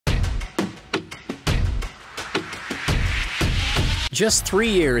Just 3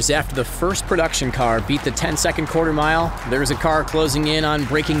 years after the first production car beat the 10-second quarter mile, there's a car closing in on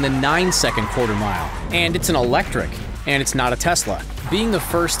breaking the 9-second quarter mile. And it's an electric, and it's not a Tesla. Being the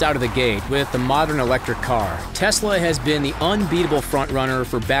first out of the gate with the modern electric car, Tesla has been the unbeatable frontrunner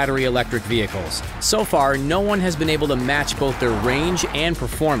for battery electric vehicles. So far, no one has been able to match both their range and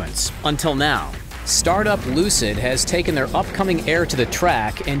performance, until now. Startup Lucid has taken their upcoming Air to the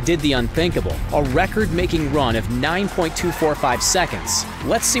track and did the unthinkable, a record-making run of 9.245 seconds.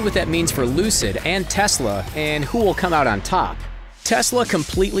 Let's see what that means for Lucid and Tesla, and who will come out on top. Tesla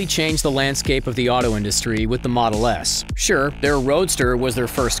completely changed the landscape of the auto industry with the Model S. Sure, their Roadster was their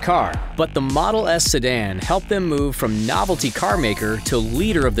first car, but the Model S sedan helped them move from novelty car maker to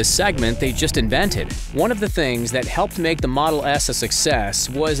leader of the segment they just invented. One of the things that helped make the Model S a success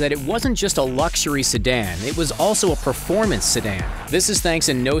was that it wasn't just a luxury sedan, it was also a performance sedan. This is thanks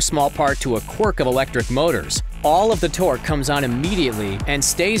in no small part to a quirk of electric motors. All of the torque comes on immediately and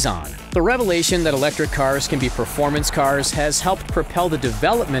stays on. The revelation that electric cars can be performance cars has helped propel the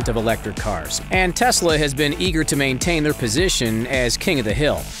development of electric cars, and Tesla has been eager to maintain their position as king of the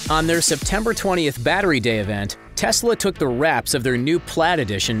hill. On their September 20th Battery Day event, Tesla took the wraps of their new Plaid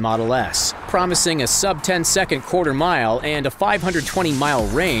Edition Model S, promising a sub-10-second quarter mile and a 520-mile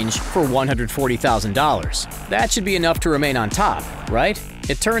range for $140,000. That should be enough to remain on top, right?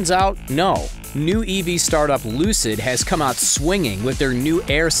 It turns out, no. New EV startup Lucid has come out swinging with their new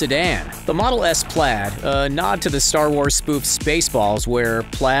Air sedan. The Model S Plaid, a nod to the Star Wars spoof Spaceballs, where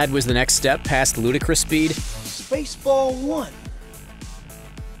Plaid was the next step past ludicrous speed. Spaceball 1.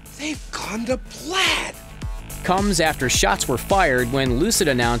 They've gone to Plaid. Comes after shots were fired when Lucid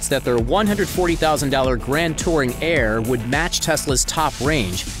announced that their $140,000 Grand Touring Air would match Tesla's top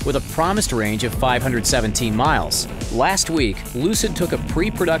range with a promised range of 517 miles. Last week, Lucid took a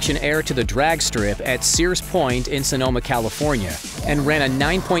pre-production Air to the drag strip at Sears Point in Sonoma, California, and ran a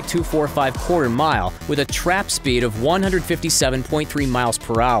 9.245 quarter mile with a trap speed of 157.3 miles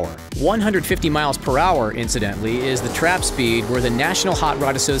per hour. 150 miles per hour, incidentally, is the trap speed where the National Hot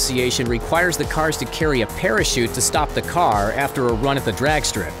Rod Association requires the cars to carry a parachute to stop the car after a run at the drag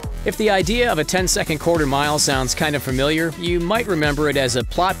strip. If the idea of a 10-second quarter mile sounds kind of familiar, you might remember it as a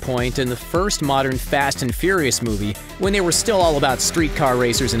plot point in the first modern Fast and Furious movie when they were still all about streetcar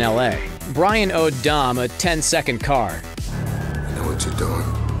racers in LA. Brian owed Dom a 10-second car. I know what you're doing.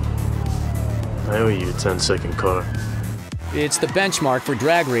 I owe you a 10-second car. It's the benchmark for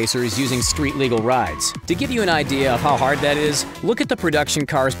drag racers using street-legal rides. To give you an idea of how hard that is, look at the production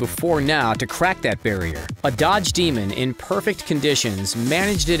cars before now to crack that barrier. A Dodge Demon in perfect conditions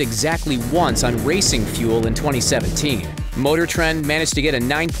managed it exactly once on racing fuel in 2017. Motor Trend managed to get a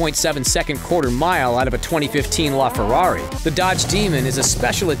 9.7-second quarter mile out of a 2015 LaFerrari. The Dodge Demon is a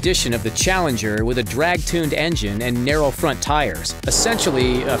special edition of the Challenger with a drag-tuned engine and narrow front tires,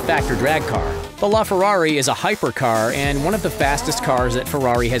 essentially a factor drag car. The LaFerrari is a hypercar and one of the fastest cars that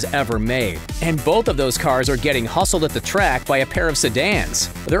Ferrari has ever made. And both of those cars are getting hustled at the track by a pair of sedans.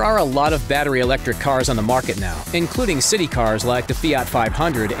 There are a lot of battery electric cars on the market now, including city cars like the Fiat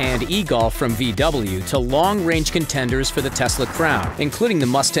 500 and e-Golf from VW to long-range contenders for the Tesla crown, including the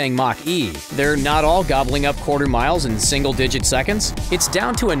Mustang Mach E. They're not all gobbling up quarter miles in single-digit seconds. It's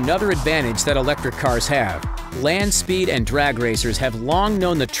down to another advantage that electric cars have. Land speed and drag racers have long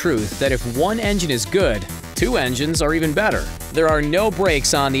known the truth that if one engine is good, two engines are even better. There are no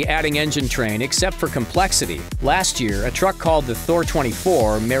brakes on the adding engine train except for complexity. Last year, a truck called the Thor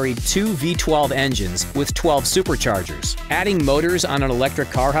 24 married two V12 engines with 12 superchargers. Adding motors on an electric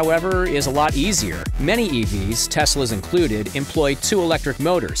car, however, is a lot easier. Many EVs, Tesla's included, employ two electric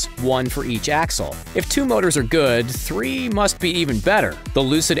motors, one for each axle. If two motors are good, three must be even better. The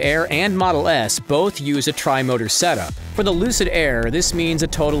Lucid Air and Model S both use a tri-motor setup. For the Lucid Air, this means a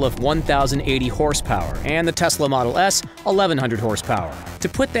total of 1,080 horsepower, and the Tesla Model S, 1,100 horsepower. To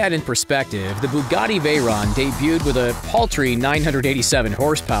put that in perspective, the Bugatti Veyron debuted with a paltry 987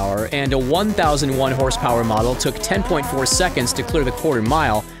 horsepower, and a 1,001 horsepower model took 10.4 seconds to clear the quarter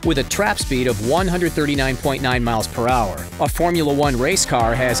mile with a trap speed of 139.9 miles per hour. A Formula One race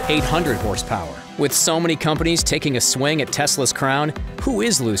car has 800 horsepower. With so many companies taking a swing at Tesla's crown, who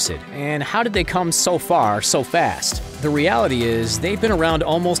is Lucid, and how did they come so far so fast? The reality is, they've been around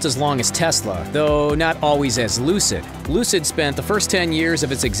almost as long as Tesla, though not always as Lucid. Lucid spent the first 10 years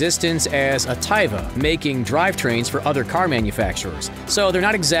of its existence as Attiva, making drivetrains for other car manufacturers, so they're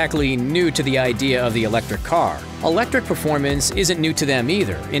not exactly new to the idea of the electric car. Electric performance isn't new to them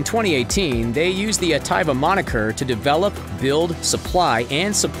either. In 2018, they used the Attiva moniker to develop, build, supply,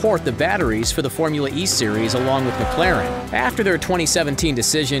 and support the batteries for the Formula E series along with McLaren. After their 2017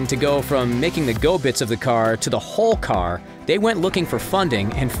 decision to go from making the go bits of the car to the whole car, They went looking for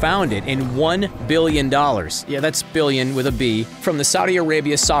funding and found it in $1 billion. Yeah, that's billion with a B, from the Saudi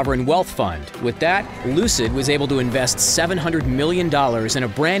Arabia Sovereign Wealth Fund. With that, Lucid was able to invest $700 million in a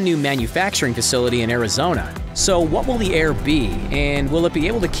brand new manufacturing facility in Arizona. So what will the Air be, and will it be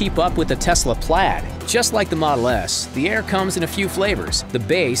able to keep up with the Tesla Plaid? Just like the Model S, the Air comes in a few flavors. The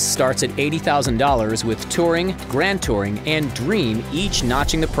base starts at $80,000 with Touring, Grand Touring, and Dream each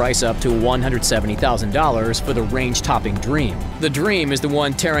notching the price up to $170,000 for the range-topping Dream. The Dream is the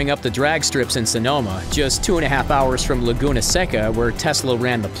one tearing up the drag strips in Sonoma, just 2.5 hours from Laguna Seca, where Tesla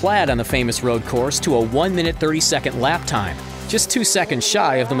ran the Plaid on the famous road course to a 1-minute 30-second lap time, just 2 seconds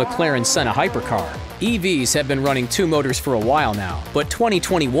shy of the McLaren Senna hypercar. EVs have been running 2 motors for a while now, but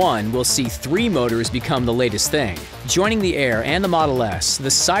 2021 will see 3 motors become the latest thing. Joining the Air and the Model S, the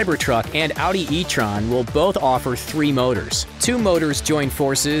Cybertruck and Audi e-tron will both offer 3 motors. 2 motors join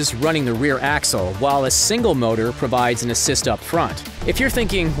forces running the rear axle, while a single motor provides an assist up front. If you're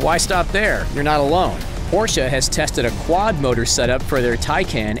thinking, why stop there? You're not alone. Porsche has tested a quad motor setup for their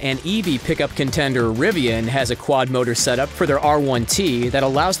Taycan, and EV pickup contender Rivian has a quad motor setup for their R1T that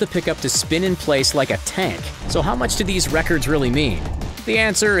allows the pickup to spin in place like a tank. So how much do these records really mean? The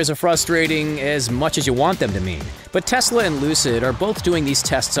answer is a frustrating as much as you want them to mean. But Tesla and Lucid are both doing these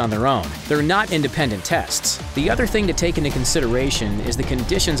tests on their own. They're not independent tests. The other thing to take into consideration is the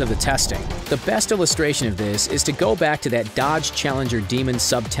conditions of the testing. The best illustration of this is to go back to that Dodge Challenger Demon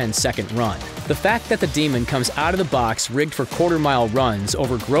sub-10-second run. The fact that the Demon comes out of the box rigged for quarter-mile runs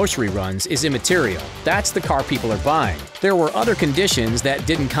over grocery runs is immaterial. That's the car people are buying. There were other conditions that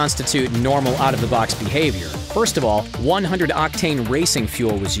didn't constitute normal out-of-the-box behavior. First of all, 100-octane racing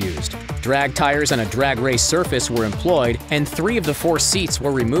fuel was used. Drag tires on a drag race surface were employed, and 3 of the 4 seats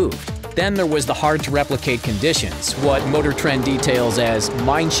were removed. Then there was the hard-to-replicate conditions, what Motor Trend details as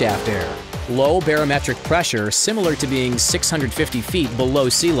mineshaft air. Low barometric pressure similar to being 650 feet below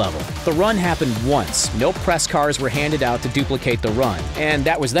sea level. The run happened once. No press cars were handed out to duplicate the run, and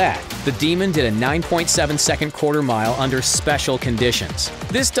that was that. The Demon did a 9.7-second quarter mile under special conditions.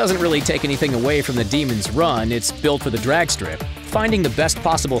 This doesn't really take anything away from the Demon's run. It's built for the drag strip. Finding the best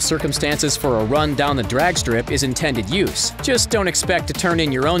possible circumstances for a run down the drag strip is intended use. Just don't expect to turn in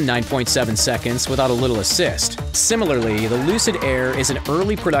your own 9.7 seconds without a little assist. Similarly, the Lucid Air is an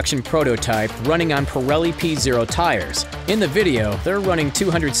early production prototype running on Pirelli P0 tires. In the video, they're running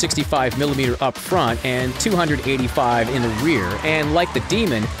 265mm up front and 285 in the rear, and like the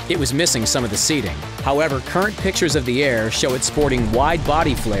Demon, it was missing some of the seating. However, current pictures of the Air show it sporting wide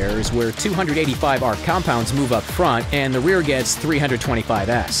body flares where 285R compounds move up front and the rear gets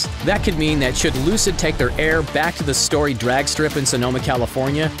 325S. That could mean that should Lucid take their Air back to the storied drag strip in Sonoma,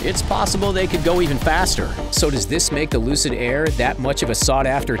 California, it's possible they could go even faster. So does this make the Lucid Air that much of a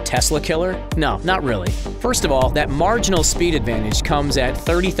sought-after Tesla killer? No, not really. First of all, that marginal speed advantage comes at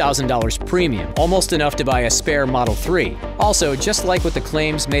 $30,000 premium, almost enough to buy a spare Model 3. Also, just like with the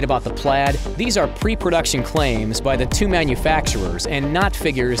claims made about the Plaid, these are pre-production claims by the 2 manufacturers and not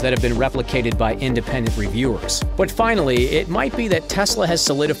figures that have been replicated by independent reviewers. But finally, it might be that Tesla has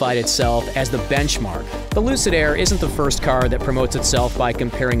solidified itself as the benchmark. The Lucid Air isn't the first car that promotes itself by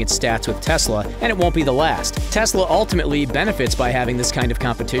comparing its stats with Tesla, and it won't be the last. Tesla ultimately benefits by having this kind of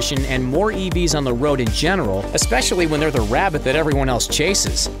competition and more EVs on the road in general, especially when they're the rabbit that everyone else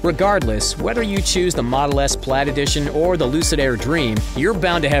chases. Regardless, whether you choose the Model S Plaid Edition or the Lucid Air Dream, you're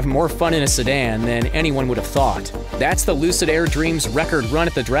bound to have more fun in a sedan than anyone would have thought. That's the Lucid Air Dream's record run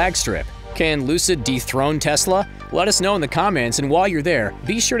at the drag strip. Can Lucid dethrone Tesla? Let us know in the comments, and while you're there,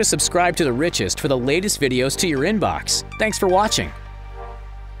 be sure to subscribe to The Richest for the latest videos to your inbox. Thanks for watching.